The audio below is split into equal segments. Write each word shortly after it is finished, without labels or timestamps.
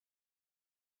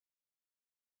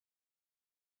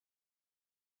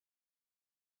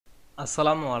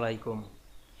Assalamu Walaikum.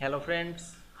 Hello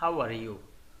friends, how are you?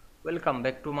 Welcome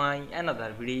back to my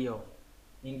another video.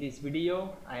 In this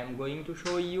video, I am going to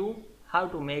show you how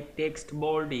to make text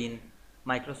bold in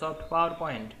Microsoft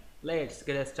PowerPoint. Let's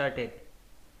get started.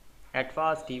 At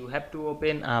first, you have to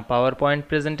open a PowerPoint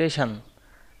presentation.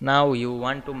 Now you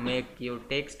want to make your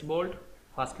text bold.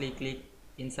 Firstly, click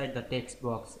inside the text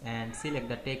box and select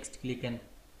the text. Click and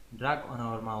drag on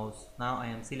our mouse. Now I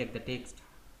am select the text.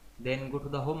 Then go to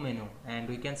the home menu and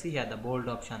we can see here the bold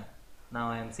option.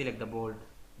 Now I am select the bold.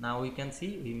 Now we can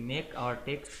see we make our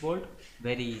text bold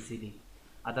very easily.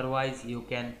 Otherwise you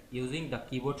can using the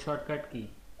keyboard shortcut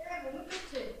key.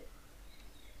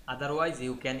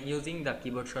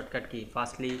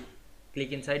 Firstly,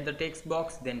 click inside the text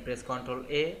box, then press Ctrl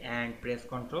A and press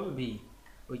Ctrl V.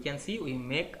 We can see we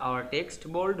make our text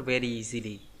bold very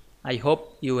easily. I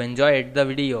hope you enjoyed the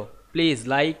video. Please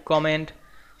like, comment,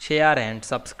 share and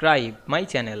subscribe my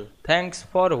channel. Thanks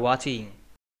for watching.